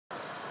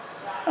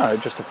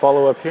Just a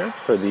follow-up here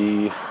for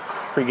the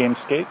pregame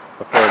skate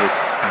before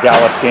this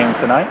Dallas game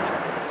tonight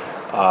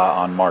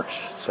on March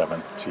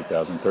 7th,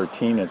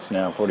 2013. It's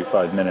now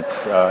 45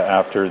 minutes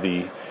after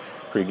the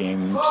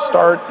pregame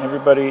start.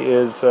 Everybody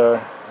is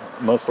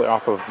mostly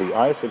off of the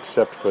ice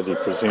except for the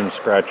presumed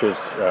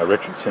scratches,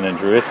 Richardson and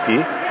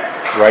Drewiski.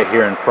 Right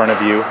here in front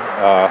of you,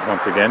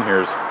 once again,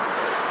 here's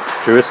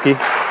Drewiski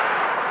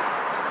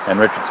and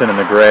Richardson in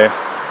the gray.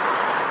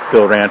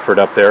 Bill Ranford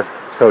up there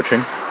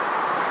coaching.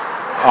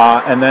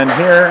 And then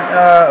here,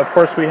 of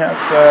course, we have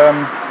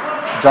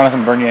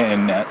Jonathan Bernier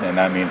in net, and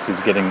that means he's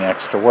getting the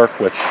extra work,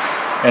 which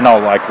in all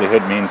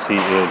likelihood means he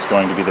is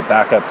going to be the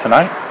backup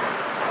tonight.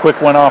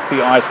 Quick one off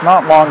the ice,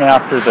 not long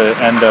after the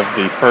end of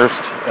the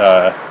first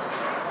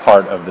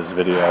part of this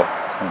video,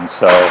 and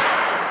so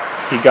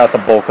he got the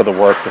bulk of the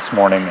work this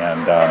morning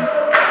and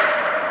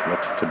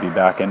looks to be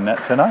back in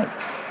net tonight.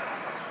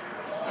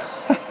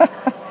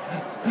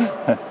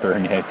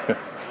 Bernier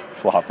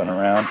flopping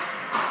around.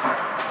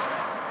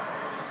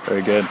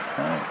 Very good.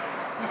 All right.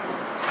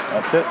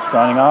 That's it.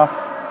 Signing off.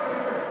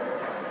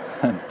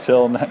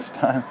 Until next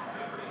time.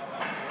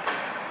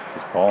 This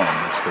is Paul,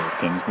 and you're still with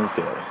Kings News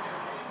Daily.